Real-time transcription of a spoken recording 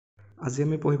আজি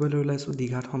আমি পঢ়িবলৈ ওলাইছো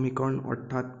দ্বিঘাত সমীকৰণ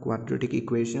অৰ্থাৎ কোৱাড্ৰেটিক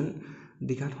ইকুৱেশ্যন।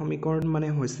 দ্বিঘাত সমীকৰণ মানে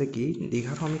হৈছে কি?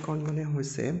 দ্বিঘাত সমীকৰণ মানে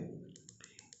হৈছে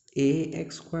ax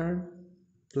square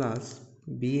plus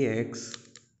bx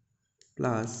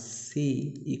plus c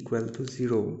equal to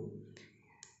 0।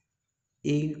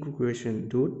 এই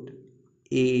ইকুৱেশ্যনটোত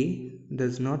a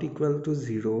does not equal to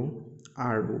 0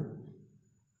 আৰু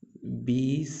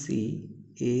bc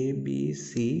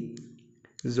abc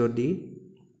যদি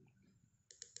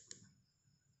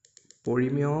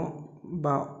পৰিমেয়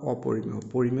বা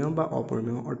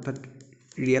অপৰিমেয় অৰ্থাৎ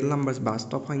ৰিয়েল নাম্বাৰছ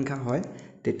বাস্তৱ সংখ্যা হয়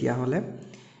তেতিয়া হলে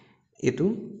এটো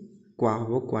কোৱা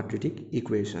হ'ব কোৱাড্ৰেটিক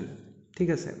ইকুৱেশ্যন। ঠিক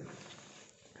আছে,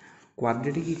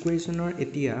 কোৱাড্ৰেটিক ইকুৱেশ্যনৰ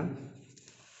এতিয়া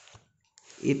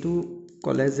এটো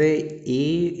কলে যে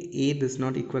a does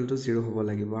not equal to 0 হ'ব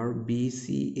লাগিব আৰু b c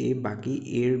a বাকি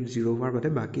a 0 হোৱাৰ বাবে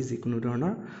বাকি যিকোনো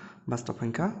ধৰণৰ বাস্তৱ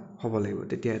সংখ্যা হ'ব লাগিব,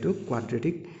 তেতিয়া এটো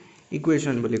কোৱাড্ৰেটিক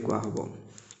ইকুৱেশ্যন বুলি কোৱা হ'ব।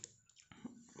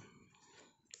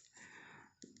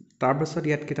 তাৰ পাছত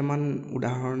ইয়াত কেইটামান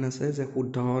উদাহৰণ আছে যে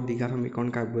শুদ্ধ দ্বিঘাত সমীকৰণ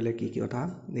কাঢ়িবলৈ কি কথা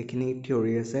এইখিনি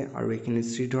থিওৰি আছে আৰু এইখিনি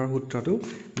শ্ৰীধৰ সূত্ৰটো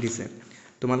দিছে।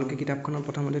 তোমালোকে কিতাপখনৰ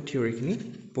প্ৰথমতে থিওৰিখিনি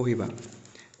পঢ়িবা।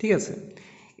 ঠিক আছে,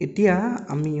 এতিয়া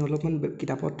আমি অলপমান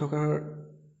কিতাপত থকাৰ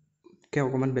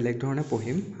অকমান বেলেগ ধৰণে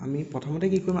পঢ়িম। আমি প্ৰথমতে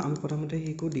কি কৰিম, আমি প্ৰথমতে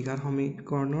শিকো দ্বিঘাত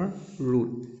সমীকৰণৰ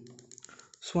ৰুট।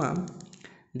 চোৱা,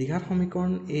 দ্বিঘাত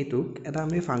সমীকৰণ এইটোক এটা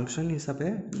আমি ফাংচন হিচাপে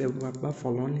ব্যৱহাৰ বা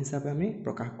ফলন হিচাপে আমি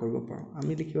প্ৰকাশ কৰিব পাৰোঁ।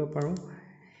 আমি লিখিব পাৰোঁ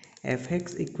fx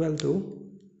equal to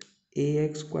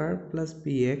ax square plus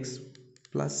bx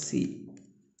plus c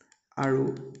আৰু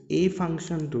এই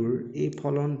ফাংচনটোৰ এই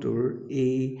ফলনটোৰ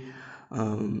এই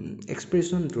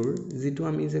এক্সপ্ৰেছনটোৰ যিটো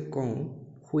আমি যে কওঁ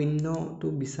শূন্যটো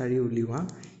বিচাৰি উলিওৱা,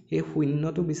 এই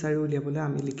শূন্যটো বিচাৰি উলিয়াবলৈ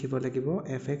আমি লিখিব লাগিব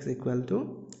fx ইকুৱেল টু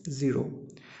 0।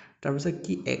 তাৰপিছত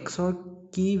কি xৰ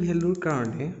কি ভ্যালুৰ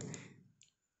কাৰণে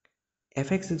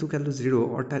fx ইকুৱেল টু 0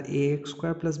 অৰ্থাৎ ax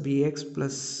square plus bx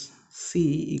plus c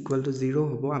equal to 0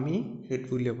 হ'ব, আমি সেইটো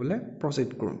উলিয়াবলৈ প্ৰসিড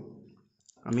কৰোঁ,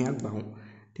 আমি আগবাঢ়ো।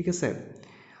 ঠিক আছে,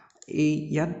 এই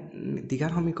ইয়াত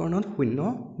দ্বিঘাত সমীকৰণত শূন্য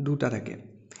দুটা থাকে।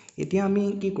 এতিয়া আমি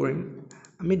কি কৰিম,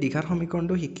 আমি দ্বিঘাত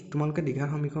সমীকৰণটো তোমালোকে দ্বিঘাত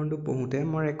সমীকৰণটো পঢ়োতে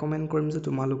মই ৰেকমেণ্ড কৰিম যে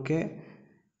তোমালোকে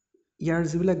ইয়াৰ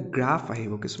যিবিলাক গ্ৰাফ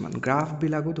আহিব কিছুমান গ্ৰাফ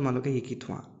বিলাকো তোমালোকে শিকি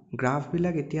থোৱা। গ্ৰাফ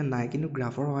বিলাক এতিয়া নাই, কিন্তু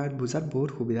গ্ৰাফৰ সহায়ত বুজাত বহুত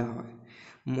সুবিধা হয়।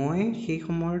 মই সেই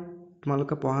সময়ত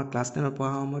তোমালোকে পঢ়া ক্লাছ 10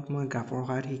 পঢ়া সময়ত মই গ্ৰাফৰ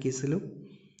সহায়ত শিকিছিলোঁ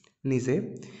নিজে,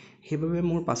 সেইবাবে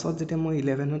মোৰ পাছত যেতিয়া মই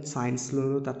 11ত সায়েন্স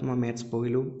ললো, তাত মই মেথছ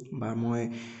পঢ়িলোঁ বা মই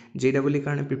JEE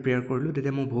কাৰণে প্ৰিপেয়াৰ কৰিলোঁ,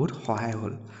 তেতিয়া মোৰ বহুত সহায়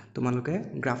হ'ল। তোমালোকে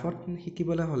গ্ৰাফত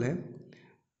শিকিবলৈ হ'লে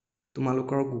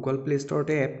তোমালোকৰ গুগল প্লে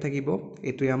ষ্টৰতে এপ থাকিব।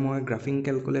 এটোয়া মই গ্ৰাফিং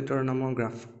ক্যালকুলেটৰ নামৰ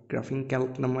গ্ৰাফিং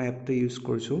ক্যালক নামৰ এপটো ইউজ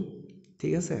কৰিছোঁ।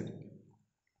 ঠিক আছে,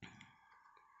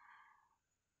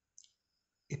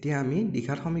 এতিয়া আমি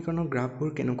দ্বিঘাত সমীকৰণৰ গ্ৰাফবোৰ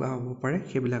কেনেকুৱা হ'ব পাৰে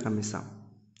সেইবিলাক আমি চাম।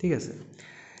 ঠিক আছে,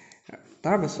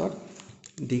 তাৰ পাছত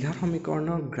দ্বিঘাত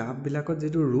সমীকৰণৰ গ্ৰাফ বিলাকত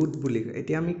যেটো ৰুট বুলি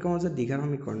এতিয়া আমি কওঁ যে দ্বিঘাত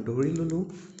সমীকৰণ ধৰি ললো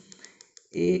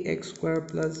ax square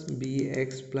plus bx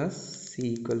plus c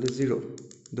equal to 0,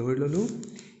 ধৰি ললো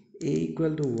a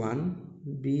equal to 1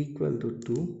 b equal to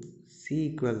 2 c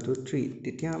equal to 3,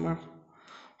 তেতিয়া আমাৰ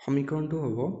সমীকৰণটো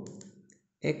হ'ব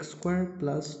x square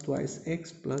plus twice x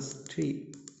plus 3।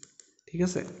 ঠিক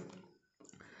আছে,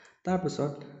 তাৰ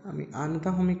পাছত আমি আন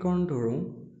এটা সমীকৰণ ধৰো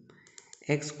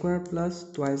x square plus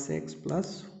twice x plus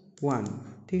 1।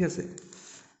 ঠিক আছে,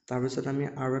 তাৰ পাছত আমি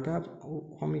আৰু এটা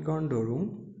সমীকৰণ ধৰো,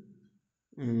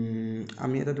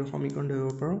 আমি এটা সমীকৰণ ধৰিব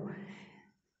পাৰোঁ,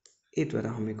 এইটো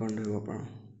এটা সমীকৰণ ধৰিব পাৰোঁ।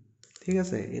 ঠিক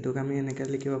আছে, এইটোক আমি এনেকৈ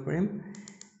লিখিব পাৰিম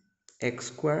x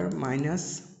square minus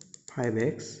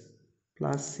 5x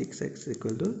plus 6x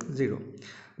equal to 0।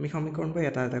 আমি সমীকৰণবোৰ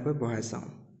এটা এটাকৈ বহাই চাওঁ।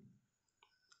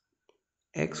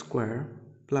 x square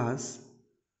plus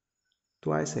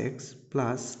twice x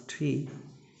plus 3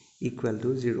 equal to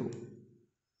 0,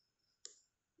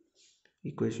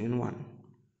 equation 1।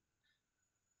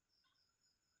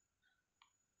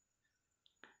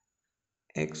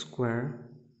 x square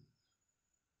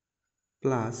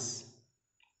plus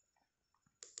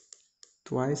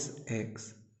twice x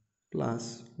plus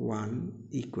 1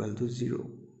 equal to 0।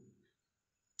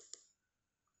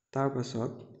 তাৰ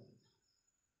পাছত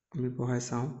আমি বহাই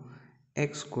চাওঁ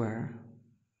x square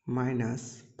minus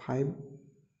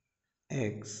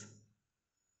 5x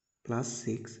plus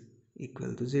 6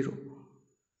 equal to 0।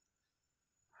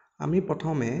 আমি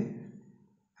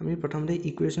প্ৰথমতে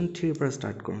ইকুৱেশ্যন 3 পৰা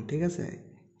ষ্টাৰ্ট কৰোঁ। ঠিক আছে,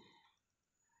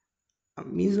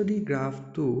 আমি যদি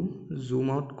গ্ৰাফটো জুম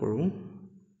আউট কৰোঁ,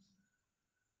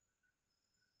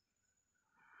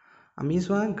 আমি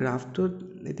চোৱা গ্ৰাফটোত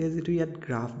এতিয়া যেটো ইয়াত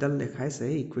গ্ৰাফডাল দেখাইছে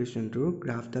ইকুৱেশ্যনটোৰ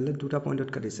গ্ৰাফডালে দুটা পইণ্টত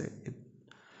কাটিছে,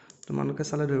 তো তোমালোকে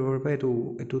চালে ধৰিব পাৰিবা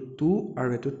এইটো 2 আৰু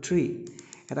এইটো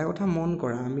 3 এটা কথা মন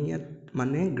কৰা আমি ইয়াত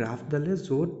মানে গ্ৰাফডালে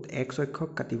য'ত x অক্ষক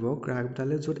কাটিব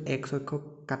গ্ৰাফডালে য'ত x অক্ষক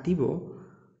কাটিব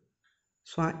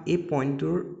চোৱা এই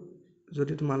পইণ্টটোৰ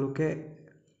যদি তোমালোকে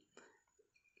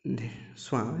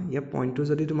চোৱা ইয়াৰ পইণ্টটো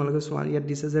যদি তোমালোকে চোৱা ইয়াত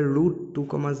দিছে যে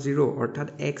 √2,0 অৰ্থাৎ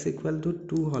x =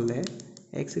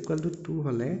 2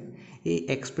 হ'লে এই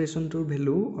এক্সপ্ৰেছনটোৰ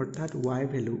ভেলু অৰ্থাৎ y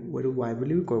ভেলু y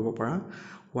বুলিও ক'ব পাৰা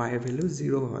y ভেলু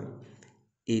 0 হয়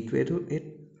এইটো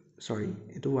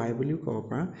y বুলিও ক'ব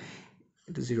পাৰা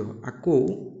এইটো 0 আকৌ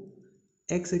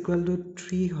x =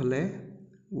 3 হ'লে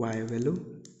y ভেলু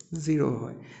 0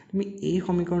 হয় তুমি এই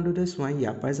সমীকৰণটোতে চোৱা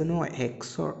ইয়াৰ পৰা জানো x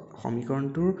ৰ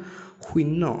সমীকৰণটোৰ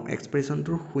শূন্য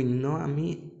এক্সপ্ৰেছনটোৰ শূন্য আমি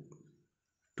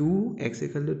 2x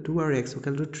 = 2 আৰু x =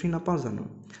 3 নাপাওঁ জানো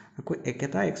আকৌ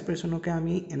একেটা এক্সপ্ৰেছনকে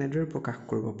আমি এনেদৰে প্ৰকাশ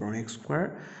কৰিব পাৰোঁ x² -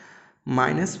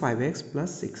 5x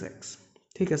 + 6x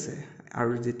ঠিক আছে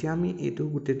আৰু যেতিয়া আমি এইটো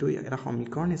গোটেইটো এটা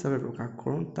সমীকৰণ হিচাপে প্ৰকাশ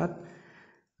কৰোঁ তাত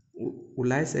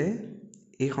ওলাইছে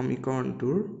এই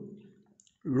সমীকৰণটোৰ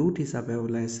ৰুট হিচাপে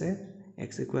ওলাইছে x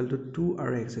 = 2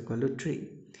 আৰু x = 3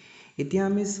 এতিয়া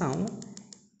আমি চাওঁ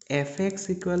fx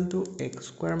 = x²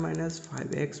 -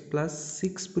 5x +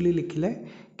 6 বুলি লিখিলে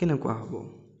কেনেকুৱা হ'ব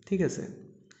ঠিক আছে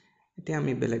এতিয়া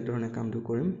আমি বেলেগ ধৰণে কামটো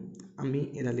কৰিম আমি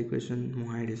এডাল ইকুৱেশ্যন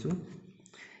মোহাই দিছোঁ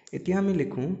এতিয়া আমি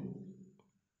লিখোঁ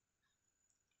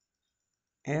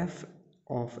f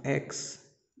of x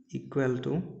 =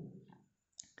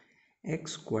 x²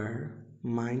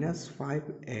 -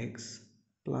 5x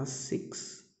 + 6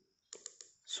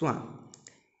 চোৱা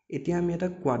এতিয়া আমি এটা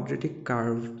কোৱাড্ৰেটিক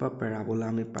কাৰ্ভ বা পেৰাবোলা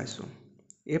আমি পাইছোঁ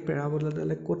এই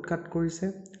পেৰাবোলাডালে ক'ত কাট কৰিছে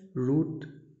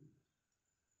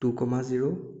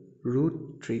 √2,0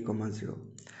 √3,0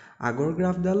 আগৰ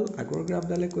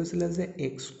গ্ৰাফডালে কৈছিলে যে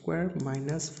x²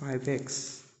 - 5x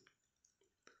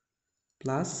 + 6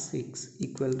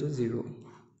 = 0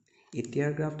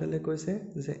 এতিয়াৰ গ্ৰাফডালে কৈছে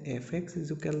যে fx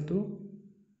 =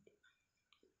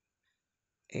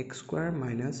 x²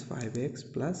 - 5x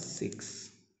 + 6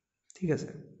 ঠিক আছে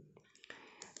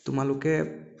তোমালোকে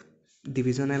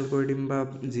ডিভিজন এলগৰিথম বা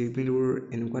যিবোৰ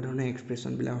এনেকুৱা ধৰণৰ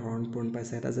এক্সপ্ৰেছনবিলাক হৰণ পূৰণ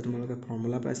পাইছে এটা যে তোমালোকে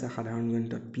ফৰ্মুলা পাইছে সাধাৰণ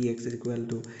গণিতত px =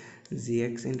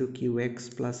 gx × qx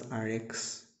 + rx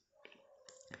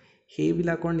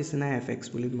সেইবিলাকৰ নিচিনা fx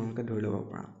বুলি তোমালোকে ধৰি ল'ব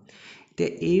পাৰা এতিয়া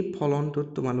এই ফলনটোত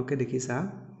তোমালোকে দেখিছা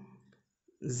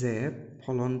যে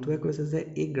ফলনটোৱে কৈছে যে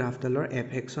এই গ্ৰাফডালৰ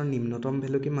fx ৰ নিম্নতম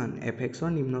ভেলু কিমান fx ৰ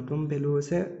নিম্নতম ভেলু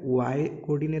হৈছে y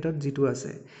কোঅৰ্ডিনেটত যিটো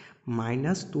আছে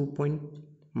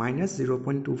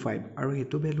 -0.25 আৰু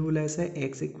হেতু ভ্যালু ওলাইছে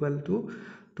x =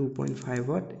 2.5 ত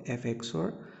fx ৰ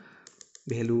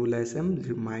ভ্যালু ওলাইছে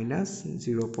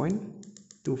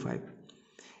 -0.25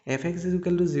 fx =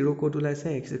 0 ক'ত ওলাইছে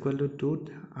x = 2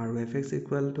 আৰু fx =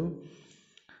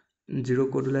 0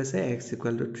 ক'ত ওলাইছে x =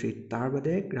 3 তাৰ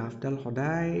বাদে গ্ৰাফডাল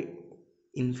সদায়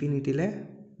ইনফিনিটিলে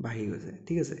বাঢ়ি গৈছে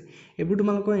ঠিক আছে এইবোৰ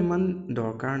তোমালোকৰ ইমান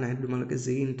দৰকাৰ নাই তোমালোকে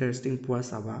যি ইন্টাৰেষ্টিং পোৱা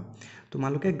চাবা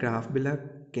তোমালোকে গ্ৰাফবিলাক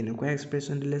কেনেকুৱা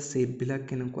এক্সপ্ৰেছন দিলে শেপবিলাক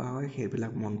কেনেকুৱা হয়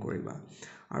সেইবিলাক মন কৰিবা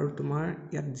আৰু তোমাৰ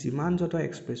ইয়াত যিমান যত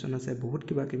এক্সপ্ৰেছন আছে বহুত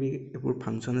কিবা কিবি এইবোৰ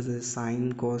ফাংচন আছে sin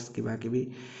cos কিবা কিবি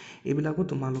এইবিলাকো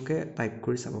তোমালোকে টাইপ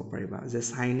কৰি চাব পাৰিবা যে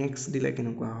sin x দিলে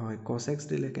কেনেকুৱা হয় cos x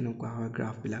দিলে কেনেকুৱা হয়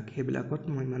গ্ৰাফবিলাক সেইবিলাকত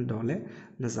মই ইমান দলে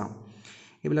নাযাওঁ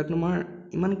এইবিলাক তোমাৰ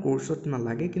ইমান কোৰ্সত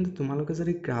নালাগে কিন্তু তোমালোকে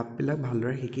যদি গ্ৰাফবিলাক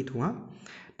ভালদৰে শিকি থোৱা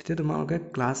তেতিয়া তোমালোকে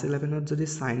ক্লাস 11 ত যদি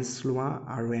সায়েন্স লোৱা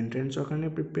আৰু এন্ট্ৰেন্সৰ কাৰণে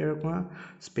প্ৰিপেয়াৰ কৰা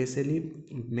স্পেশালি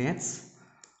ম্যাথছ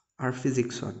আৰু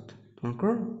ফিজিক্সত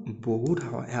তোমালোকৰ বহুত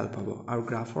হেল্প হ'ব আৰু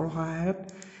গ্ৰাফৰ সহায়ত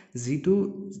যিটো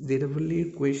জেডব্লিউ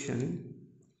কোৱেশ্চন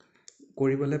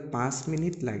কৰিবলৈ 5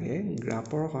 মিনিট লাগে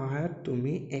গ্ৰাফৰ সহায়ত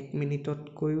তুমি 1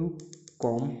 মিনিটতকৈও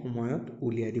কম সময়ত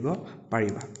উলিয়াই দিব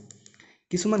পাৰিবা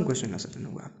কিছুমান কোৱেশ্চন আছে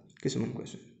তেনেকুৱা কিছুমান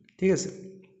কোৱেশ্চন ঠিক আছে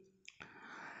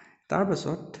তাৰ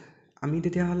পাছত আমি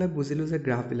তেতিয়া হলে বুজিলো যে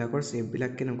গ্ৰাফ বিলাকৰ শেপ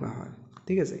বিলাক কেনেকুৱা হয়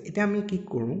ঠিক আছে এতিয়া আমি কি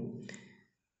কৰো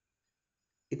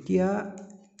এতিয়া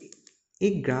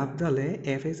এই গ্ৰাফডালে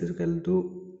fx =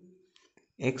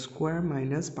 x²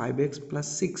 - 5x +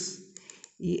 6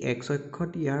 ই x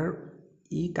অক্ষত ইয়াৰ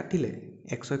ই কাটিলে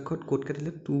x অক্ষত কোড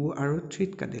কাটিলে 2 আৰু 3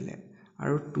 ত কাটিলে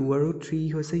আৰু 2 আৰু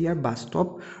 3 হৈছে ইয়াৰ বাস্তৱ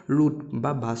ৰুট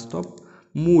বা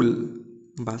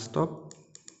বাস্তৱ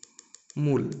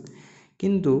মূল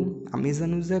কিন্তু আমি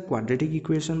জানো যে কোৱাড্ৰেটিক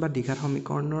ইকুৱেশ্যন বা দ্বিঘাত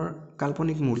সমীকৰণৰ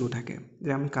কাল্পনিক মূলও থাকে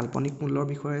যে আমি কাল্পনিক মূলৰ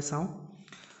বিষয়ে চাওঁ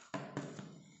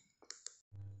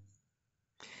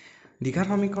দ্বিঘাত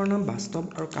সমীকৰণৰ বাস্তৱ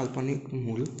আৰু কাল্পনিক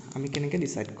মূল আমি কেনেকৈ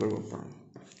ডিসাইড কৰিব পাৰোঁ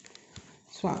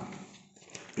চোৱা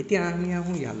এতিয়া আমি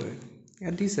আহো ইয়ালৈ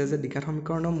ইয়াত দিছে যে দ্বিঘাত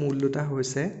সমীকৰণৰ মূল দুটা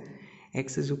হৈছে x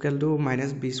 = -b²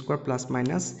 +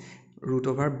 root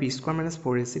over b square minus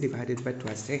 4ac divided by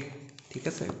twice a ঠিক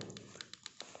আছে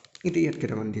এতিয়া ইয়াত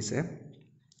কেটামান দিছে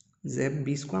যে b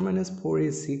square minus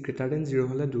 4ac greater than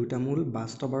 0 হলে দুইটা মূল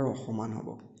বাস্তৱ আৰু অসমান হ'ব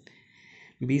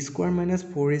b square minus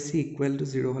 4ac equal to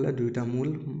 0 হলে দুইটা মূল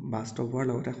বাস্তৱ হোৱাৰ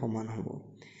লগতে সমান হ'ব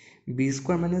b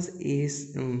square minus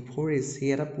 4ac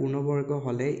এটা পূৰ্ণবৰ্গ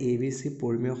হলে abc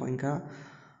পৰিমেয় সংখ্যা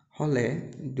হলে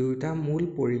দুইটা মূল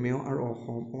পৰিমেয় আৰু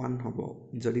অসমান হ'ব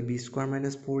যদি b square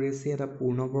minus 4ac এটা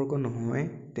পূৰ্ণবৰ্গ নহয়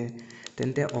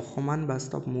তেন্তে অসমান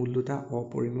বাস্তৱ মূল দুটা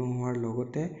অপৰিমেয় হোৱাৰ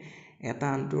লগতে এটা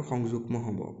আনটোৰ সংযুগ্ম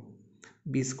হ'ব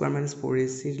b square minus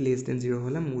 4ac less than 0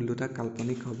 হলে মূল দুটা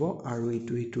কাল্পনিক হ'ব আৰু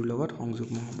ইটো ইটোৰ লগত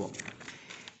সংযুগ্ম হ'ব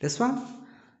দেখোৱা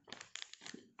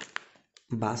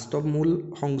বাস্তৱ মূল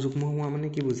সংযুগ্ম হোৱা মানে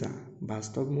কি বুজা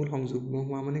বাস্তৱ মূল সংযুগ্ম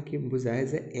হোৱা মানে কি বুজায়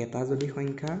যে এটা যদি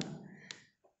সংখ্যা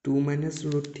 2 minus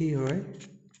root 3 হয়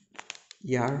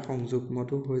ইয়াৰ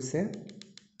সংযুগ্মটো হৈছে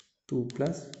 2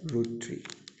 plus root 3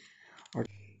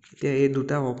 এতিয়া এই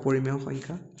দুটা অপৰিমেয়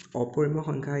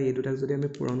সংখ্যা এই দুটাক যদি আমি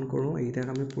পূৰণ কৰোঁ এইটাক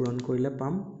আমি পূৰণ কৰিলে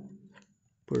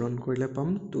পাম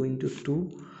 2 into 2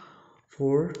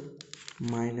 4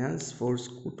 minus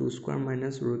 2 square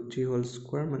minus root 3 whole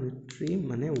square মানে 3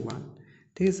 মানে 1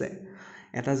 ঠিক আছে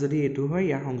এটা যদি এটো হয়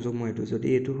ইয়াৰ সংযুগ্ম এটো যদি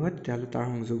এটো হয় তেতিয়াহলে তাৰ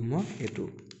সংযুগ্ম এটো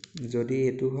যদি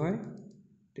এটো হয়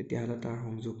তেতিয়াহলে তাৰ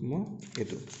সংযুগ্ম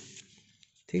এটো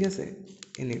ঠিক আছে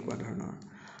এনেকুৱা ধৰণৰ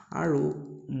আৰু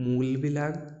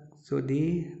মূলবিলাক যদি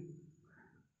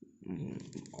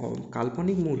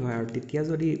কাল্পনিক মূল হয় আৰু তেতিয়া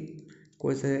যদি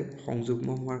কৈছে সংযুগ্ম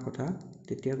হোৱাৰ কথা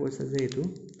তেতিয়া কৈছে যে এটো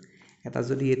এটা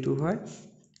যদি এটো হয়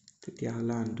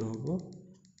তেতিয়াহলে আনটো হ'ব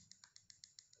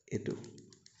এটো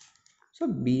সো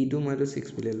b টো মই তো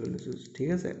 6 বুলি লৈছো ঠিক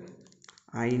আছে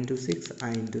I into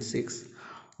 6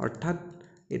 অৰ্থাৎ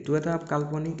এটো এটা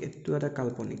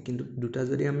কাল্পনিক কিন্তু দুটা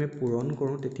যদি আমি পূৰণ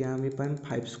কৰো তেতিয়া আমি পাম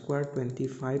 5 square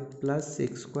 25 plus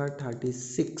 6 square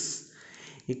 36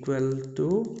 equal to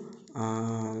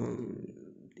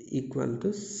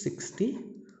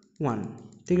 61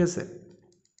 ঠিক আছে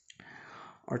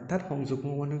অৰ্থাৎ সংযুগ্ম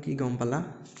মানে কি গম পালা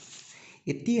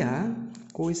এতিয়া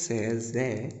কৈছে যে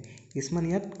কিছুমান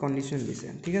ইয়াত কন্ডিশন দিছে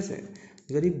ঠিক আছে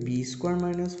যদি b square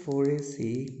minus 4ac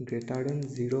greater than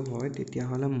 0 হয় তেতিয়া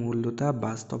হলে মূল দুটা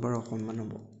বাস্তৱ আৰু অসমান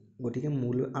হ'ব গতিকে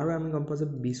মূল আৰু আমি গম পাওঁ যে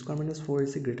b square minus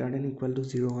 4ac greater than equal to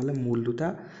 0 হলে মূল দুটা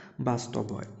বাস্তৱ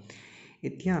হয়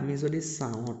এতিয়া আমি যদি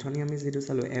চাওঁ অথনি আমি যেটো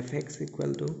চালো fx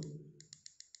equal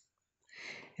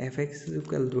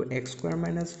to x square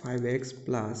minus 5x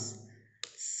plus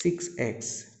 6x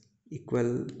equal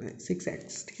 6x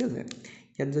ঠিক আছে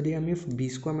ইয়াত যদি আমি b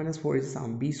square minus 4 চাম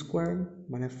b square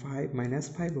মানে 5 minus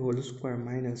 5 whole square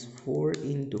minus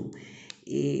 4 into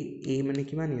a মানে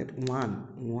কিমান ইয়াত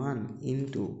 1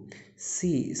 into c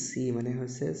মানে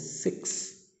হৈছে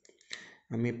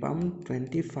 6 আমি পাম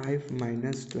 25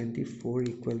 minus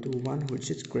 24 equal to 1 which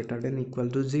is greater than equal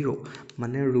to 0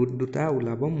 মানে root দুটা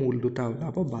ওলাব মূল দুটা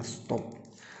ওলাব বাস্তৱ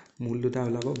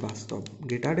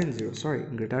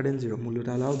greater than 0 মূল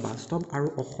দুটা ওলাব বাস্তৱ আৰু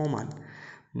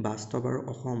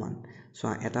অসমান সো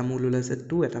এটা মূল ওলাইছে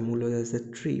 2 এটা মূল ওলাইছে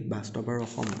 3 বাস্তৱ আৰু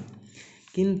অসমান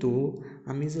কিন্তু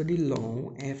আমি যদি লওঁ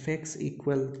fx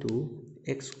equal to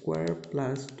x square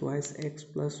plus twice x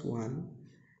plus 1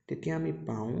 তেতিয়া আমি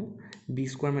পাওঁ b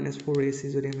square minus 4ac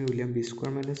যদি আমি উলিয়াম b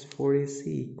square minus 4ac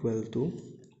equal to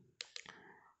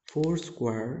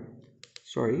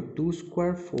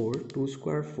 2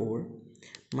 square 4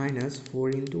 minus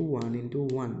 4 into 1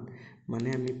 মানে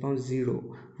আমি পাওঁ 0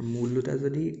 মূল দুটা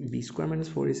যদি b square minus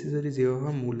 4ac যদি 0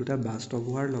 হয় মূল দুটা বাস্তৱ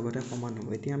হোৱাৰ লগতে সমান হ'ব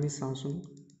এতিয়া আমি চাওঁচোন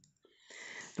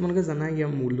তোমালোকে জানা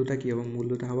ইয়াৰ মূল দুটা কি হ'ব মূল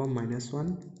দুটা হ'ব -1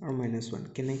 আৰু -1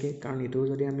 কেনেকৈ কাৰণ এটো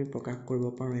যদি আমি প্ৰকাশ কৰিব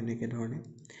পাৰো এনেকৈ ধৰণে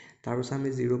তাৰ পিছত আমি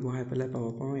 0 বহাই পেলাই পাব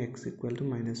পাৰো x equal to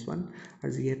 -1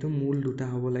 আৰু যেহেতু মূল দুটা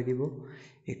হ'ব লাগিব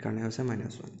এই কাৰণে হৈছে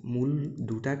 -1 মূল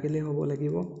দুটা কেলে হ'ব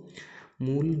লাগিব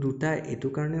মূল দুটা এটো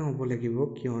কাৰণে হ'ব লাগিব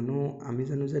কিয়নো আমি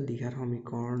জানো যে দ্বিঘাত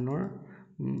সমীকৰণৰ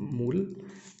মূল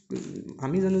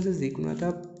আমি জানো যে যিকোনো এটা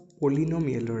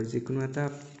পলিনোমিয়েলৰ যিকোনো এটা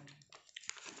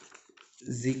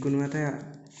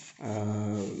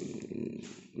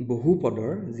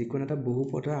বহুপদৰ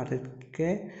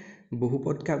আটাইতকৈ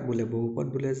বহুপদ কাক বোলে বহুপদ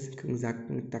বোলে যাক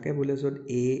তাকে বোলে যত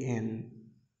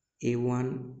a1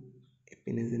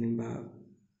 এপিনে যেনিবা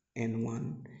n1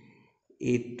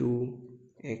 a2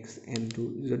 xn2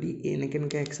 যদি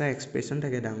এনেকৈ এক্সপ্ৰেছন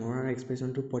থাকে ডাঙৰ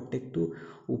এক্সপ্ৰেছনটো প্ৰত্যেকটো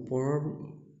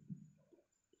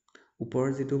ওপৰৰ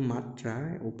যিটো মাত্ৰা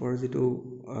ওপৰৰ যিটো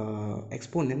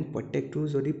এক্সপোনেন্ট প্ৰত্যেকটো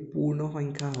যদি পূৰ্ণ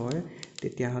সংখ্যা হয়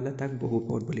তেতিয়াহলে তাক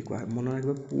বহুপদ বুলি কোৱা হয় মনত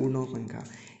ৰাখিবা পূৰ্ণ সংখ্যা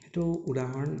এটো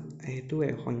উদাহৰণ হেতু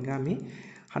সংখ্যা আমি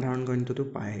সাধাৰণ গণিতটো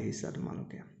পাই আহিছা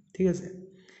তোমালোকে ঠিক আছে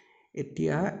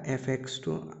এতিয়া fx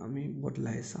টো আমি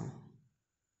বদলাই চাওঁ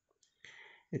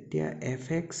এতিয়া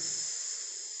fx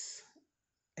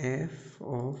f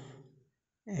of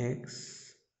x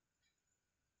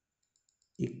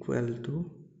equal to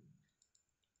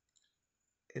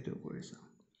এটো কৰি চাওঁ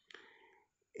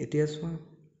এতিয়া চোৱা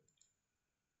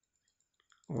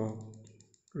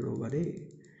ৰবা দেই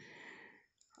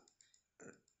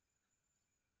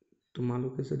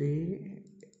তোমালোকে যদি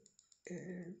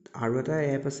আৰু এটা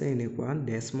এপ আছে এনেকুৱা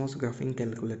ডেছমছ গ্ৰাফিং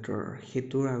কেলকুলেটৰ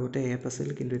সেইটোৰ আগতে এপ আছিল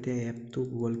কিন্তু এতিয়া এপটো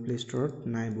গুগল প্লে ষ্টৰত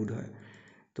নাই বোধ হয়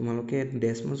তোমালোকে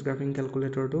ডেছমছ গ্ৰাফিং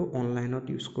কেলকুলেটৰটো অনলাইনত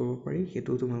ইউজ কৰিব পাৰি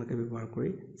সেইটো তোমালোকে ব্যৱহাৰ কৰি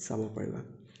চাব পাৰিবা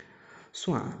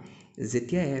চোৱা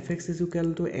যেতিয়া fx is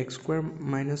equal to x square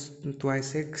minus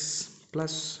twice x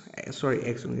plus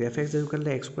fx is equal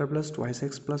to x square plus twice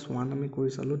x plus 1 আমি কৰি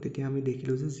চালো তেতিয়া আমি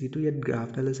দেখিলো যে যেটো ইয়াত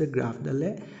গ্ৰাফডাল আছে গ্ৰাফডালে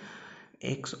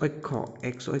x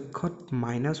অক্ষত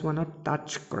 -1ত টাচ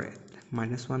কৰে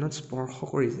 -1ত স্পৰ্শ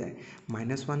কৰি যায়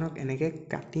 -1ক এনেকে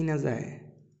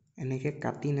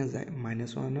কাটি নাযায়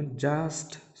 -1ত জাস্ট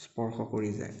স্পৰ্শ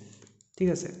কৰি যায় ঠিক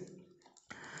আছে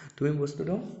তুমি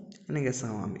বস্তুটো এনেকে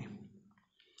চাও আমি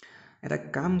এটা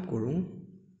কাম কৰো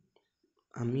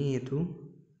আমি এটো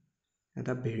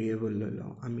এটা ভেৰিয়েবল লৈ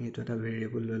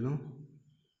লও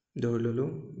ধৰি ললো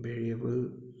ভেৰিয়েবল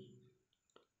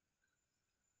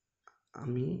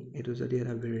আমি এটো যদি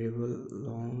এটা ভেৰিয়েবল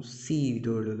লও c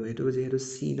ধৰি ললো এটো যেহেতু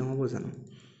c নহব জানো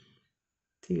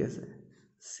ঠিক আছে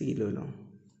c লৈ লও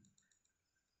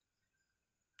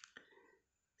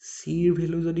c এর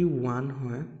ভ্যালু যদি 1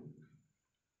 হয়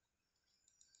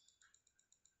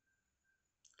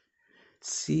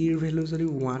c এর ভ্যালু যদি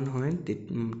 1 হয়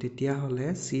তেতিয়া হলে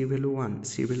c এর ভ্যালু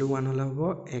 1 হলে হ'ব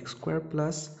x square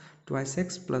plus twice x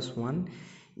plus 1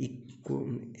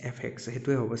 fx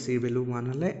হেতুৱে হ'ব c এর ভ্যালু 1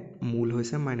 হলে মূল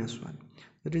হৈছে -1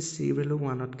 যদি c এর ভ্যালু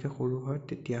 1 তকৈ সৰু হয়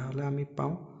তেতিয়া হলে আমি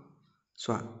পাও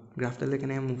সোয়া গ্ৰাফডালে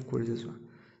কেনে মুভ কৰিছে সোয়া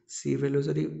c এর ভ্যালু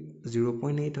যদি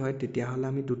 0.8 হয় তেতিয়া হলে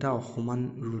আমি দুটা অসমান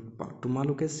ৰুট পাও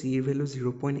তোমালোকে c এর ভ্যালু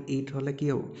 0.8 হলে কি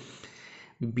হ'ব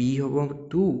b হ'ব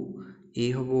 2 a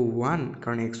হ'ব 1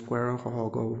 কাৰণ x স্কয়াৰৰ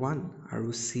সহগ 1 আৰু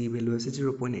c ভ্যালু আছে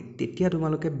 0.8 তেতিয়া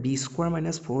তোমালোকে b স্কয়াৰ -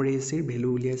 4ac ৰ ভ্যালু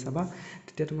উলিয়াই চাবা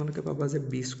তেতিয়া তোমালোকে পাবা যে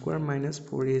b স্কয়াৰ -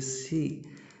 4ac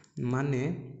মানে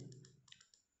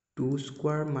 2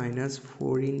 স্কয়াৰ -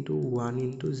 4 into 1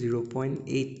 into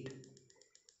 0.8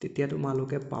 তেতিয়া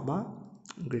তোমালোকে পাবা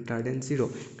greater than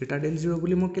 0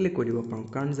 বুলি মই কেলে কৈ দিব পাৰো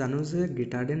কাৰণ জানো যে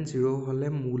greater than 0 হলে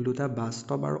মূল দুটা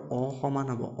বাস্তৱ আৰু অসমান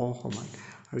হ'ব অসমান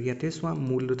আৰু ইয়াতে সোয়া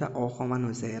মূল দুটা অসমান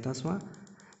হৈছে এটা সোয়া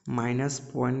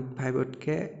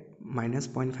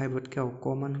 -0.5 তকে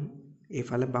অকমান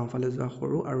এফালে বামফালে যোৱা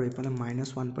সৰু আৰু এফালে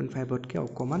 -1.5 তকে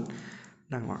অকমান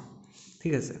ডাঙৰ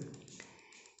ঠিক আছে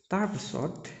তাৰ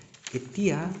পিছত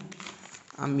এতিয়া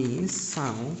আমি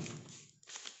চাও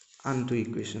আনটো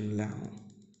ইকুৱেচন লাও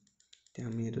তে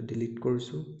আমি এটো ডিলিট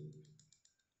কৰিছো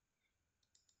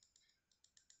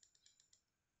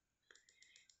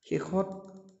শেষত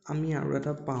আমি আৰু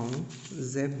এটা পাও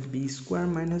যে b স্কয়াৰ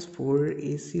 -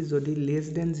 4ac যদি লেস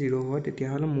দেন 0 হয় তেতিয়া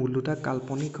হলে মূল দুটা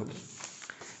কাল্পনিক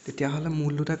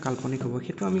হ'ব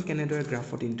হেতু আমি কেনেদৰে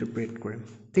গ্ৰাফত ইন্টাৰপ্ৰেট কৰিম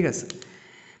ঠিক আছে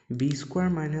b square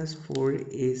 -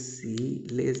 4ac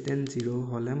less than 0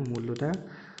 হলে মূল দুটা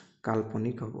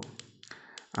কাল্পনিক হ'ব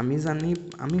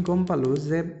আমি গম পালো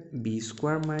যে b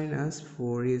স্কয়াৰ -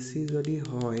 4ac যদি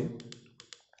হয়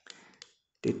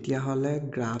তেতিয়া হলে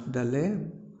গ্ৰাফডালে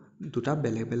দুটা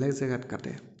বেলেগ বেলেগ জায়গাত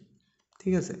কাটে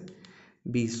ঠিক আছে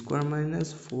b square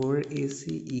 - 4ac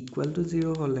equal to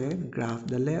 0 হলে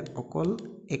গ্ৰাফডালে অকল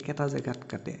একেটা জায়গাত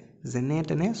কাটে যেনে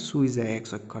তেনে চুই যায় x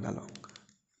অক্ষডালক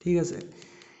ঠিক আছে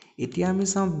এতিয়া আমি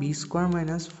চাও b স্কয়াৰ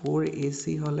 - 4ac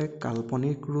হলে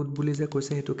কাল্পনিক ৰুট বুলি যে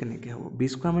কৈছে হেতু কেনেকে হ'ব b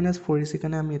স্কয়াৰ - 4ac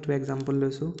কাৰণে আমি এটো एग्जांपल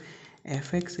লৈছো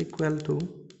fx equal to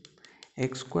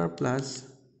x square plus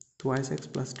twice x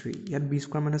plus 3 ইয়াত b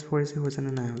square minus 4ac হৈছে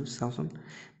না নাই চাওচোন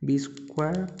b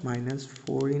square minus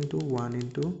 4 into 1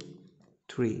 into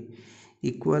 3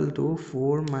 equal to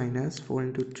 4 minus 4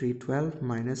 into 3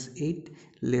 12 minus 8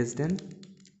 less than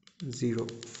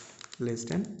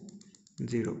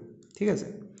 0 ঠিক আছে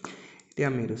এতিয়া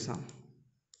আমি এটো চাও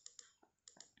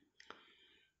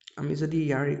আমি যদি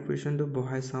ইয়াৰ ইকুৱেশনটো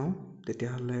বহাই চাও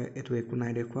তেতিয়া হলে এটো একো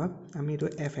নাই দেখুৱা আমি এটো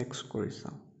fx কৰি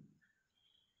চাও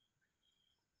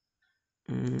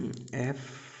f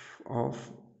of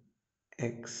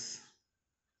x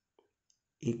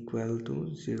equal to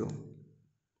 0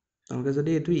 তোমালোকে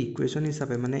যদি এটো ইকুৱেশন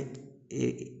হিচাপে মানে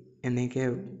এনেকে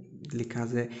লিখা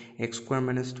যে x square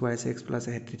minus twice x plus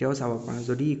তেতিয়াও চাব পাৰা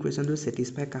যদি ইকুৱেশনটো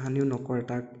স্যাটিসফাই কাহানিও নকৰে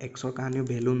তাক x ৰ কাহানিও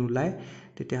ভ্যালু নুলাই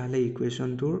তেতিয়া হলে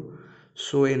ইকুৱেশনটোৰ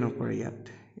শোয়ে নকৰে ইয়াত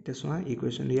এটা চোৱা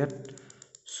ইকুৱেশ্যন ইয়াত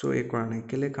শ্ব' কৰা নাই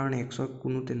কেলে কাৰণ এক্সৰ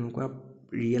কোনো তেনেকুৱা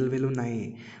ৰিয়েল ভেলু নাই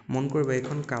মন কৰিবা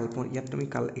এইখন ইয়াত তুমি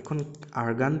এইখন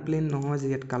আৰ্গান প্লেন নহয় যে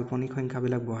ইয়াত কাল্পনিক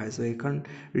সংখ্যাবিলাক বহাইছোঁ এইখন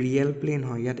ৰিয়েল প্লেন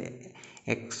হয় ইয়াত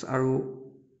এক্স আৰু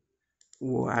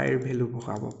ৱাইৰ ভেলু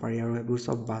বহাব পাৰি আৰু এইবোৰ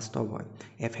চব বাস্তৱ হয়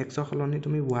এফ এক্সৰ সলনি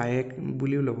তুমি ৱাই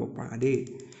বুলিও ল'ব পাৰা দেই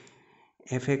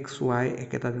এফ এক্স ৱাই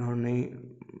একেটা ধৰণেই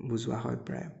বুজোৱা হয়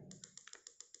প্ৰায়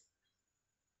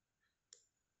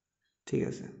ঠিক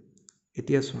আছে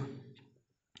এতিয়া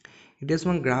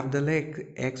চোৱা গ্ৰাফডালে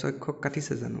এক্স অক্ষক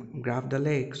কাটিছে জানো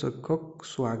গ্ৰাফডালে এক্স অক্ষক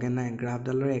চোৱাগে নাই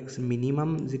গ্ৰাফডালৰ মিনিমাম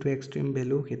যিটো এক্সট্ৰিম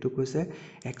ভেলু সেইটো কৈছে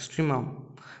এক্সট্ৰিমাম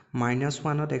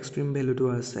 -1ত এক্সট্ৰিম ভেলুটো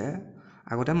আছে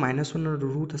আগতে -1ৰ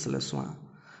ৰুট আছিলে চোৱা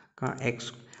কাৰণ এক্স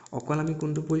অকল আমি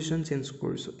কোনটো পজিশ্যন চেঞ্জ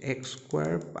কৰিছোঁ এক্স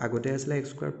স্কোৱাৰ আগতে আছিলে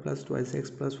x square plus 2x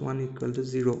plus 1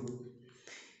 = 0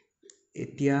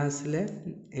 এতিয়া আছিলে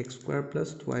x square plus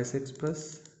 2x plus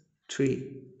 3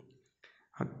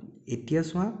 এতিয়া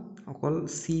চোৱা অকল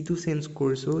চিটো চেঞ্জ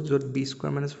কৰিছোঁ য'ত b² -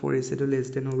 4ac লেছ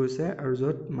দেন হৈ গৈছে আৰু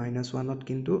য'ত -1ত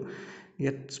কিন্তু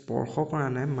ইয়াত স্পৰ্শ কৰা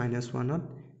নাই -1ত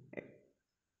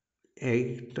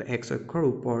এক্স অক্ষৰ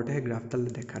ওপৰতে গ্ৰাফডাল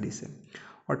দেখা দিছে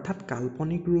অৰ্থাৎ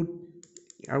কাল্পনিক ৰুট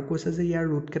আৰু কৈছে যে ইয়াৰ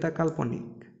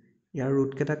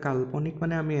ৰুটকেইটা কাল্পনিক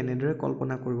মানে আমি এনেদৰে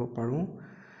কল্পনা কৰিব পাৰোঁ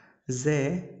যে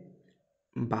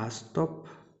বাস্তৱ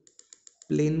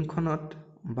প্লেনখনত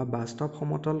বা বাস্তৱ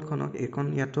সমতলখনত এইখন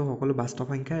ইয়াতো সকলো বাস্তৱ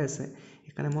সংখ্যাই আছে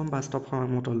সেইকাৰণে মই বাস্তৱ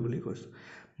সমতল বুলি কৈছোঁ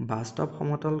বাস্তৱ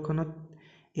সমতলখনত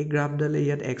এই গ্ৰাফডালে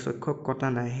ইয়াত এক্স অক্ষক কটা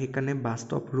নাই সেইকাৰণে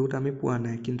বাস্তৱ ৰুট আমি পোৱা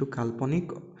নাই কিন্তু কাল্পনিক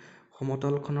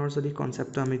সমতলখনৰ যদি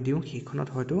কনচেপ্টটো আমি দিওঁ সেইখনত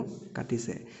হয়তো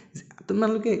কাটিছে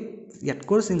তোমালোকে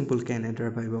ইয়াতকৈ চিম্পলকৈ এনেদৰে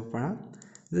ভাবিব পাৰা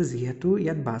যে যিহেতু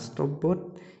ইয়াত বাস্তৱত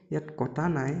ইয়াত কটা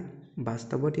নাই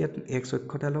বাস্তৱত ইয়াত এক্স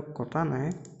অক্ষডালক কটা নাই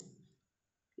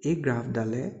এই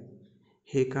গ্ৰাফডালে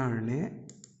সেইকাৰণে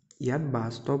ইয়াত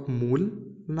বাস্তৱ মূল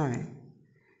নাই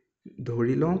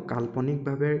ধৰি লওঁ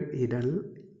কাল্পনিকভাৱে এইডাল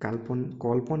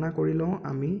কল্পনা কৰি লওঁ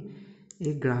আমি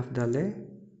এই গ্ৰাফডালে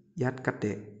ইয়াত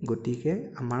কাটে গতিকে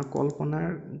আমাৰ কল্পনাৰ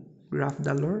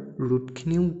গ্ৰাফডালৰ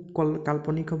ৰুটখিনিও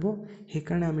কাল্পনিক হ'ব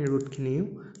সেইকাৰণে আমি ৰুটখিনিও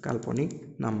কাল্পনিক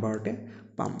নাম্বাৰতে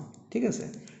পাম ঠিক আছে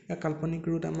ইয়াৰ কাল্পনিক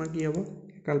ৰুট আমাৰ কি হ'ব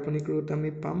কাল্পনিক ৰুট আমি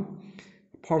পাম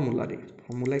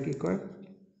ফৰ্মুলা কি কয়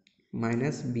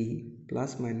 -b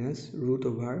plus minus root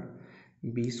over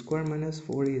b² -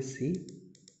 4ac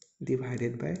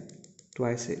divided বাই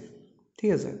 2ac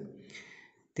ঠিক আছে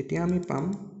তেতিয়া আমি পাম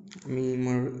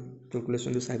মই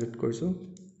কেলকুলেশ্যনটো চাইডত কৰিছোঁ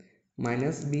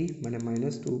 -b মানে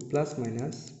 -2 প্লাছ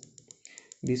মাইনাছ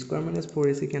b² -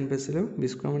 4ac কিমান পাইছিলোঁ b²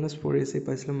 - 4ac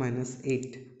পাইছিলোঁ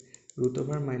 -8 ৰুট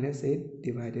অভাৰ -8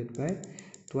 ডিভাইডেড বাই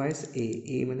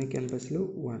 2a মানে কিমান পাইছিলোঁ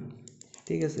 1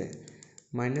 ঠিক আছে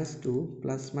 -2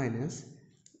 প্লাছ মাইনাছ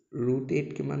 √8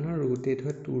 কিমান হয় √8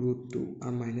 হয় 2√2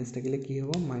 আৰু মাইনাছ থাকিলে কি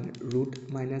হ'ব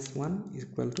 √-1 =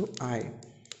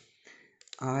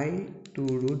 i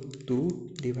 2√2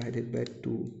 ডিভাইডেড বাই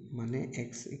 2 মানে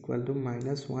x =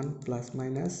 -1 প্লাছ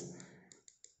মাইনাছ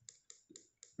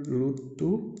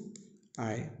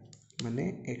 √2i মানে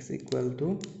x =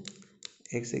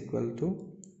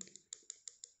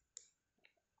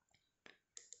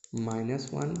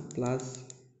 -1 plus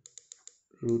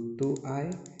 √2i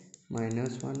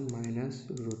 -1 minus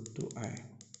 √2i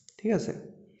ঠিক আছে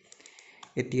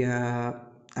এতিয়া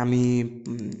আমি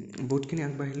বহুতখিনি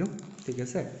আগবাঢ়িলোঁ ঠিক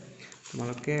আছে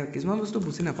তোমালোকে কিছুমান বস্তু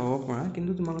বুজি নাপাব পৰা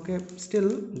কিন্তু তোমালোকে ষ্টিল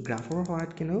গ্ৰাফৰ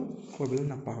সহায়ত কিন্তু কৰিবলৈ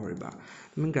নাপাহৰিবা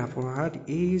তুমি গ্ৰাফৰ সহায়ত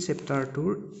এই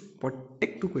চেপ্টাৰটোৰ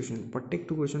প্ৰত্যেকটো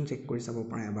কুৱেশ্যন চেক কৰি চাব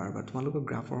পাৰা এবাৰ তোমালোকৰ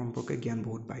গ্ৰাফৰ সম্পৰ্কে জ্ঞান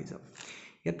বহুত পাই যাব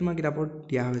ইয়াত তোমাৰ কিতাপত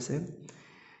দিয়া হৈছে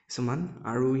কিছুমান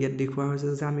আৰু ইয়াত দেখুওৱা হৈছে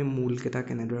যে আমি মূলকেইটা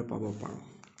কেনেদৰে পাব পাৰোঁ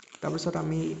তাৰপিছত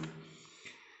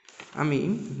আমি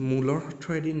মূলৰ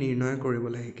থ্ৰুৱেদি নিৰ্ণয়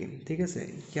কৰিবলৈ শিকিম ঠিক আছে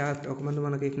ইয়াত অকণমান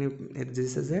তোমালোকে এইখিনি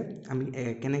দিছে যে আমি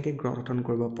কেনেকৈ গঠন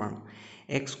কৰিব পাৰোঁ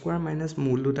x² মাইনাছ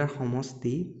মূল দুটাৰ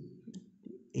সমষ্টি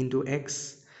ইনটু x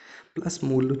প্লাছ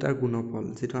মূল দুটাৰ গুণফল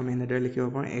যিটো আমি এনেদৰে লিখিব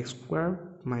পাৰোঁ x²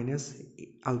 minus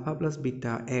ULFA plus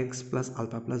beta x plus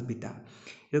ULFA plus beta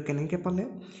এইটো কেনেকৈ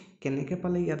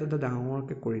পালে ইয়াত এটা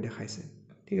ডাঙৰকৈ কৰি দেখাইছে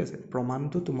ঠিক আছে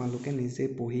প্ৰমাণটো তোমালোকে নিজে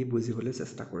পঢ়ি বুজিবলৈ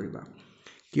চেষ্টা কৰিবা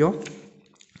কিয়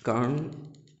কাৰণ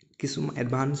কিছুমান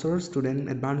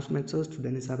এডভান্স মেথছৰ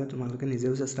ষ্টুডেণ্ট হিচাপে তোমালোকে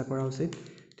নিজেও চেষ্টা কৰা উচিত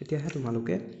তেতিয়াহে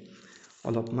তোমালোকে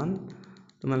অলপমান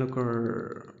তোমালোকৰ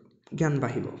জ্ঞান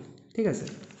বাঢ়িব ঠিক আছে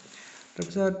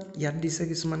তাৰপিছত ইয়াত দিছে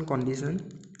কিছুমান কণ্ডিশ্যন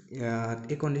ইয়াত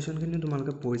এই কণ্ডিশ্যনখিনি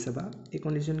তোমালোকে পঢ়ি চাবা এই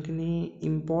কণ্ডিশ্যনখিনি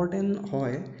ইম্পৰ্টেণ্ট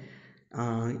হয়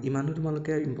ইমানো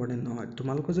তোমালোকে ইম্পৰ্টেণ্ট নহয়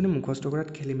তোমালোকৰ যদি মুখস্থ কৰাত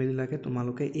খেলি মেলি লাগে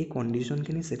তোমালোকে এই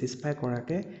কণ্ডিশ্যনখিনি ছেটিছফাই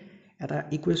কৰাকৈ এটা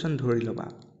ইকুৱেশ্যন ধৰি ল'বা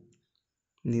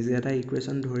নিজে এটা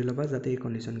ইকুৱেশ্যন ধৰি ল'বা যাতে এই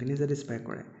কণ্ডিশ্যনখিনি ছেটিছফাই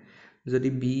কৰে যদি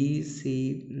বি চি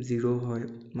 0 হয়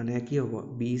মানে কি হ'ব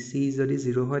বি চি যদি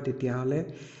 0 হয় তেতিয়াহ'লে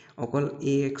অকল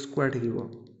এ এক্স স্কোৱাৰ থাকিব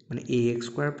মানে এ x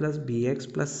square plus B x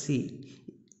plus C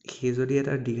সেই যদি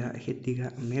এটা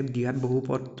দ্বিঘাত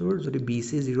বহুপদটোৰ যদি বি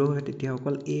চি 0 হয় তেতিয়া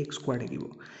অকল এ এক্স স্কোৱাৰ থাকিব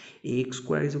এ এক্স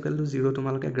স্কোৱাৰ ইজুকেল টু 0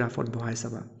 তোমালোকে গ্ৰাফত বহাই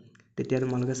চাবা তেতিয়া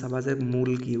তোমালোকে চাবা যে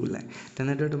মূল কি ওলায়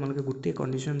তেনেদৰে তোমালোকে গোটেই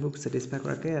কণ্ডিশ্যনবোৰ ছেটিছফাই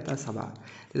কৰাকৈ এটা চাবা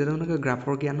তেতিয়া তোমালোকে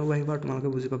গ্ৰাফৰ জ্ঞানো বাঢ়িব আৰু তোমালোকে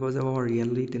বুজি পাবা যে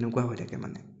ৰিয়েলি তেনেকুৱা হৈ থাকে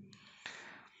মানে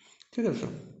ঠিক আছে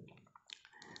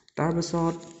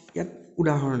তাৰপিছত ইয়াত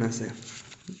উদাহৰণ আছে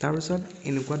তাৰপিছত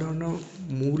এনেকুৱা ধৰণৰ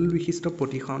মূল বিশিষ্ট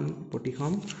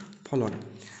প্ৰতিসম ফলন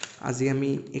আজি আমি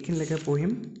এইখিনিলৈকে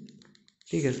পঢ়িম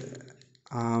ঠিক আছে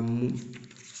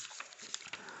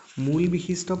মূল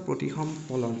বিশিষ্ট প্ৰতিসম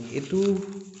ফলন এইটো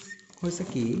হৈছে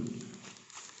কি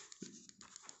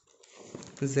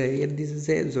যে ইয়াত দিছে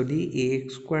যে যদি এ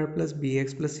x square plus B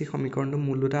x plus C সমীকৰণটো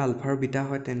মূল দুটা আলফা আৰু বিটা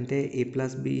হয় তেন্তে এ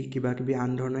প্লাছ বি কিবা কিবি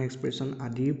আন ধৰণৰ এক্সপ্ৰেশ্যন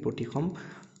আদিৰ প্ৰতিসম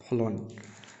ফলন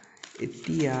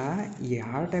এতিয়া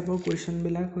ইয়াৰ টাইপৰ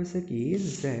কুৱেশ্যনবিলাক হৈছে কি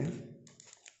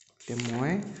যে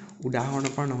মই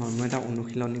উদাহৰণৰ পৰা নহয় মই এটা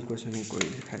অনুশীলনী কুৱেশ্যনেই কৰি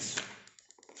দেখাইছোঁ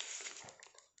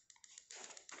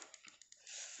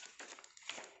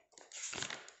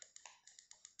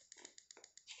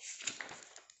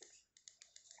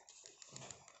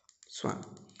চোৱা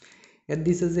ইয়াত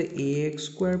দিছে যে এ x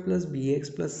square plus B x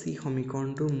plus C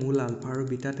সমীকৰণটোৰ মূল আলফা আৰু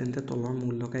বিটা তেন্তে তলৰ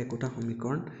মূল থকা একোটা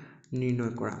সমীকৰণ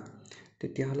নিৰ্ণয় কৰা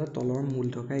তেতিয়াহ'লে তলৰ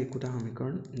মূল থকা একোটা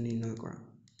সমীকৰণ নিৰ্ণয় কৰা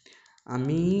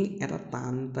আমি এটা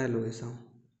টান এটা লৈ চাওঁ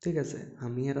ঠিক আছে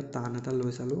আমি এটা টান এটা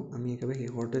লৈ চালোঁ আমি একেবাৰে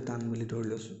শেষৰটোৱে টান বুলি ধৰি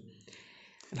লৈছোঁ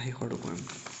এটা শেষৰটো কৰিম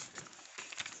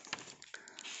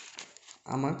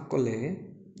আমাক ক'লে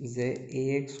যে এ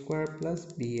x square plus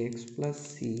B x plus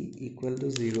C equal to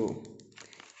 0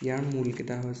 ইয়াৰ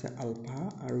মূলকেইটা হৈছে আলফা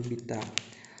আৰু বিটা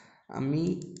আমি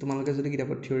তোমালোকে যদি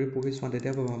কিতাপত থিয়ৰী পঢ়ি চোৱা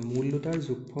তেতিয়া পাবা মূল দুটাৰ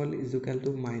যোগফল equal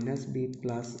two minus B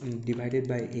plus divided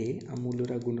বাই এ আৰু মূল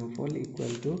দুটাৰ গুণফল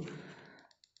ইকুৱেল টু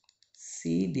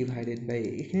চি ডিভাইডেড বাই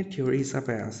এ এইখিনি থিয়ৰী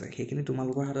হিচাপে আছে সেইখিনি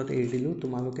তোমালোকৰ হাতত এৰি দিলোঁ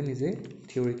তোমালোকে নিজে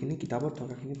থিয়ৰীখিনি কিতাপত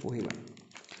থকাখিনি পঢ়িবা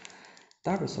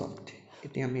তাৰপিছত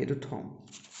এতিয়া আমি এইটো থওঁ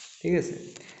ঠিক আছে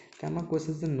এতিয়া আমাক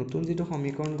কৈছে যে নতুন যিটো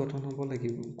সমীকৰণ গঠন হ'ব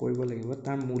লাগিব কৰিব লাগিব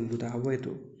তাৰ মূল দুটা হ'ব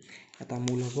এইটো এটা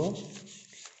মূল হ'ব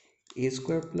এ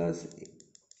স্কোৱাৰ প্লাছ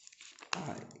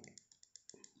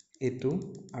এইটো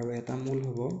আৰু এটা মূল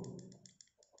হ'ব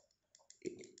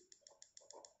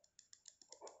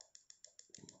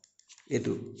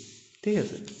এইটো ঠিক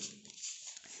আছে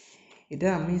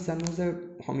এতিয়া আমি জানো যে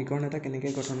সমীকৰণ এটা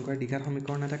কেনেকৈ গঠন কৰে দ্বিঘাত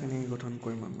সমীকৰণ এটা কেনেকৈ গঠন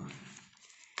কৰিম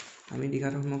আমি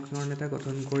দ্বিঘাত সমীকৰণ এটা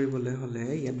গঠন কৰিবলৈ হ'লে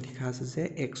ইয়াত লিখা আছে যে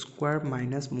এক্স স্কোৱাৰ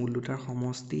মাইনাছ মূল দুটাৰ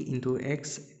সমষ্টি ইনটু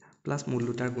এক্স প্লাছ মূল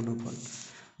দুটাৰ গুণফল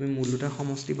আমি মূল দুটাৰ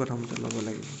সমষ্টি প্ৰথমতে ল'ব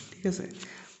লাগিব ঠিক আছে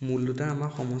মূল দুটাৰ আমাৰ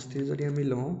সমষ্টি যদি আমি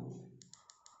লওঁ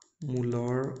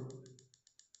মূলৰ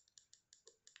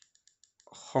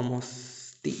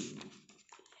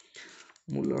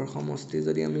সমষ্টি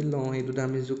যদি আমি লওঁ এই দুটা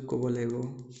আমি যোগ কৰিব লাগিব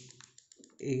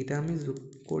এইকেইটা আমি যোগ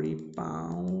কৰি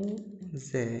পাওঁ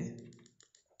যে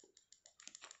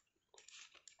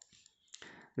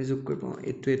আমি যোগ কৰি পাওঁ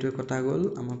এইটোৱে কটা গ'ল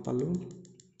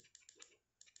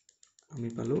আমি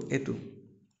পালোঁ এইটো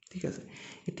ঠিক আছে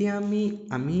এতিয়া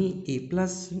আমি A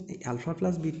plus ULFA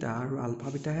plus beta আৰু আলফা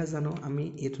বিটাহে জানো আমি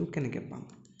এইটো কেনেকৈ পাম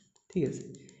ঠিক আছে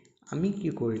আমি কি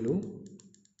কৰিলোঁ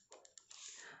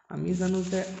আমি জানো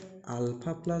যে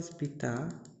ULFA plus beta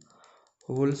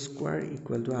whole square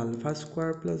equal to ULFA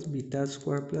square plus beta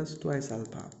square plus twice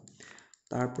ULFA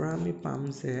তাৰ পৰা আমি পাম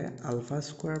যে ULFA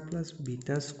square plus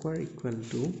beta square equal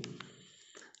to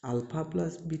ULFA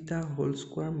plus beta whole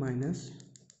square minus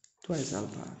twice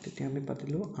ULFA তেতিয়া আমি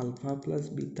পাতিলোঁ ULFA plus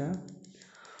beta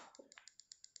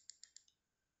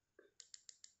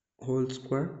whole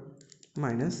square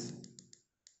minus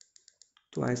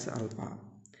twice ULFA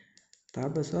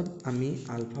তাৰপাছত আমি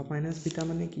আলফা মাইনাছ বিটা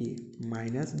মানে কি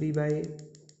মাইনাছ বি বাই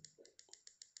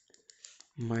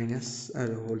মাইনাছ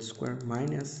আৰু whole square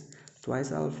minus twice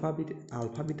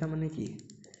ULFA beta মানে কি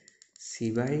চি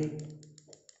বাই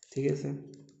ঠিক আছে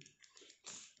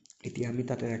এতিয়া আমি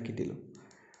তাতে ৰাখি দিলোঁ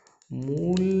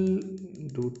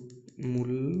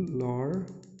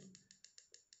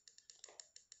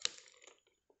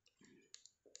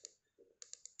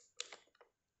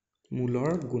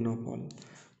মূলৰ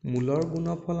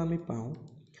গুণফল আমি পাওঁ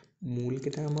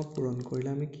মূলকেইটা আমাক পূৰণ কৰিলে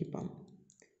আমি কি পাম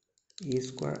এ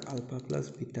square ULFA plus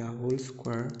beta whole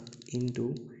square into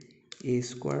a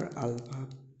square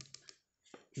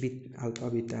ULFA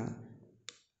beta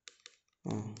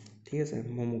ঠিক আছে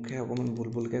মই মুখে অকণমান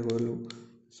ভুলকৈ কৰিলোঁ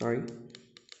চৰি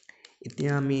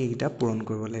এতিয়া আমি এইটা পূৰণ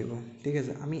কৰিব লাগিব ঠিক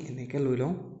আছে আমি এনেকৈ লৈ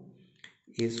লওঁ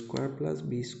a square plus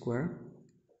b square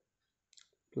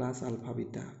plus ULFA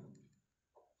beta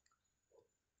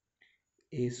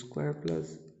a square plus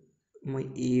মই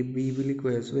a b বুলি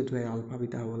কৈ আছো এটো আলফা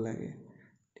বিটা হ'ব লাগে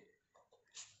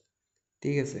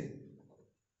ঠিক আছে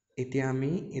এতিয়া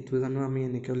আমি এটো জানো আমি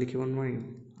এনেকৈ লিখিব নোৱাৰিম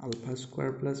ULFA square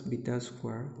plus beta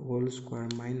square whole square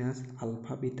minus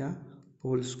ULFA beta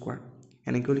whole square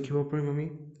এনেকৈ লিখিব পাৰিম আমি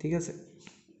ঠিক আছে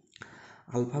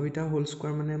আলফা বিটা হোল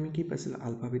স্কয়াৰ মানে আমি কি পাইছিল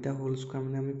আলফা বিটা হোল স্কয়াৰ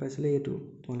মানে আমি পাইছিল এটো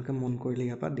তোমালোকে মন কৰিলে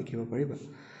ইয়াৰ পৰা দেখিব পাৰিবা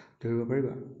ধৰিব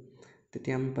পাৰিবা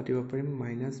তেতিয়া আমি পাতিব পাৰিম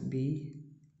 -b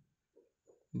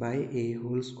by a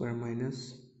whole square minus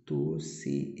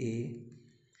 2ca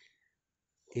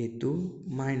a2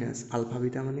 minus alpha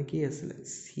beta মানে কি আছিল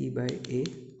c by a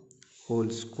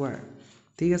whole square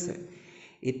ঠিক আছে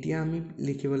এতিয়া আমি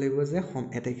লিখিব লাগিব যে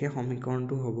এতেকে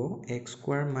সমীকৰণটো হ'ব x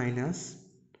square minus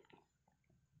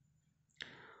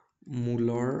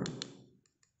মূলৰ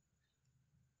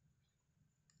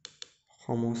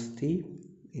সমষ্টি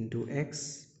into x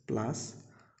plus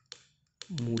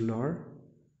মূলৰ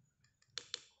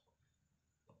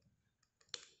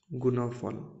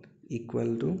গুণফল equal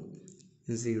to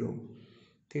 0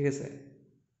 ঠিক আছে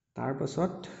তাৰ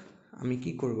পাছত আমি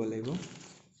কি কৰিব লাগিব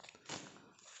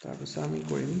তাৰ পাছত আমি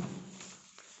কৰিম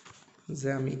যে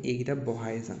আমি এইটা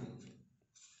বহাই যাম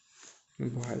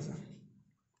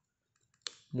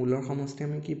মূলৰ সমষ্টি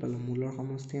আমি কি পালো মূলৰ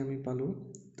সমষ্টি আমি পালো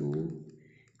 2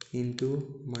 into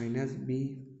 -b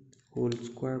whole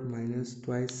square minus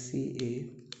twice ca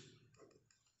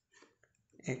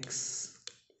x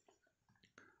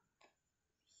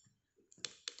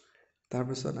তাৰ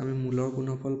পাছত আমি মূলৰ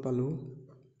গুণফল পালো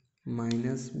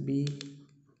 -b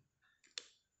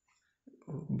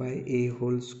by a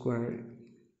whole square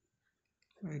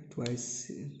by twice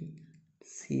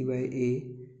c by a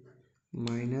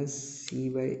minus c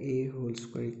by a whole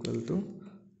square equal to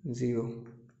 0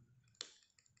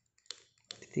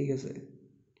 ঠিক আছে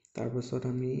তাৰ পাছত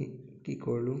আমি কি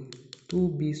কৰিলো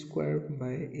 2b square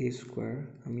by a square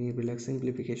আমি এইবিলাক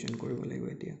সিম্পলিফিকেশন কৰিব লাগিব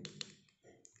এতিয়া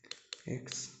x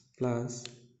plus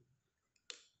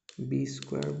b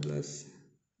square plus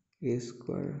a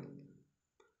square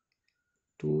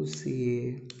 2ca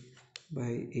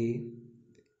by a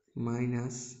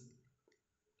minus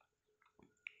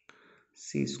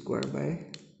c square by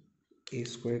a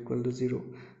square equal to 0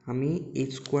 আমি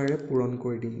h square পূৰণ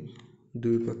কৰি দিম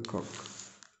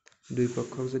দুই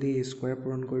পক্ষক যদি a square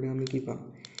পূৰণ কৰি দিম আমি কি পাম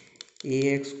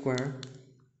ax square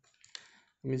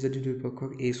আমি যদি দুই পক্ষক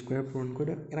a square পূৰণ কৰি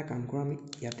দিম এটা কাম কৰা আমি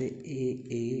ইয়াতে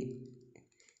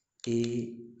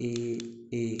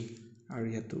a আৰু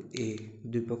ইয়াতো a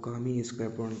দুই পক্ষক আমি a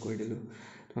square পূৰণ কৰি দিলো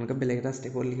তোমালোকে বেলেগ এটা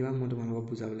স্টেপত লিখিবা মই তোমালোকক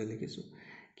বুজাবলৈ লিখিছো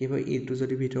কি হয় a টো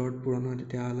যদি ভিতৰত পূৰণ হয়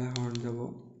তেতিয়া হলে হৰণ যাব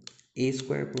a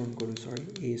square পূৰণ কৰো সৰি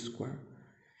a square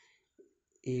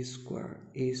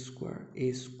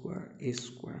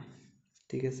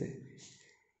ঠিক আছে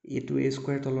এটো a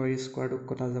square তলৰ a square টো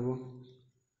কটা যাব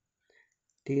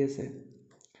ঠিক আছে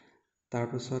তাৰ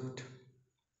পাছত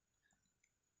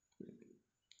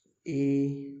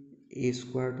a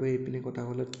square টো এইপিনে কটা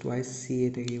গলে twice c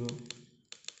থাকিব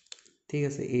ঠিক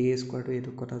আছে a square টো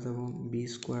এটো কটা যাব b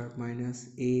square minus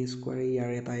a square ইয়াৰ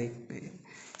এটা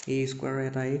a square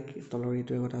এটা তলৰ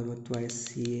এটো কটা যাব twice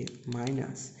c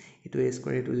minus এটো a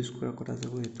square এটো square কটা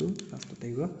যাব এটো লাষ্টত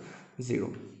থাকিব 0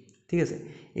 ঠিক আছে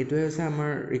এটোই হৈছে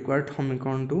আমাৰ ৰিকোয়াৰ্ড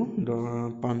সমীকৰণটো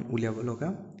পান উলিয়াব লগা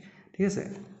ঠিক আছে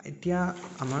এতিয়া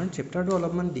আমাৰ চেপ্টাৰটো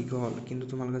অলপমান দীঘল কিন্তু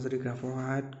তোমালোকে যদি গ্ৰাফৰ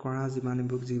সহায়ত কৰা যিমান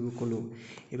বুক যিবোৰ কলো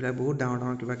এইবিলাক বহুত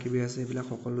ডাঙৰ কিবা কিবি আছে এইবিলাক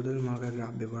সকলোতে তোমালোকে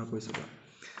গ্ৰাফ ব্যৱহাৰ কৰিছিবা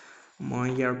মই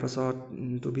ইয়াৰ পাছত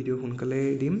তো ভিডিও সোনকালে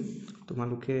দিম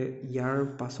তোমালোকে ইয়াৰ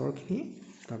পাছৰখিনি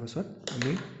তাৰ পাছত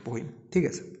আমি পঢ়িম ঠিক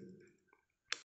আছে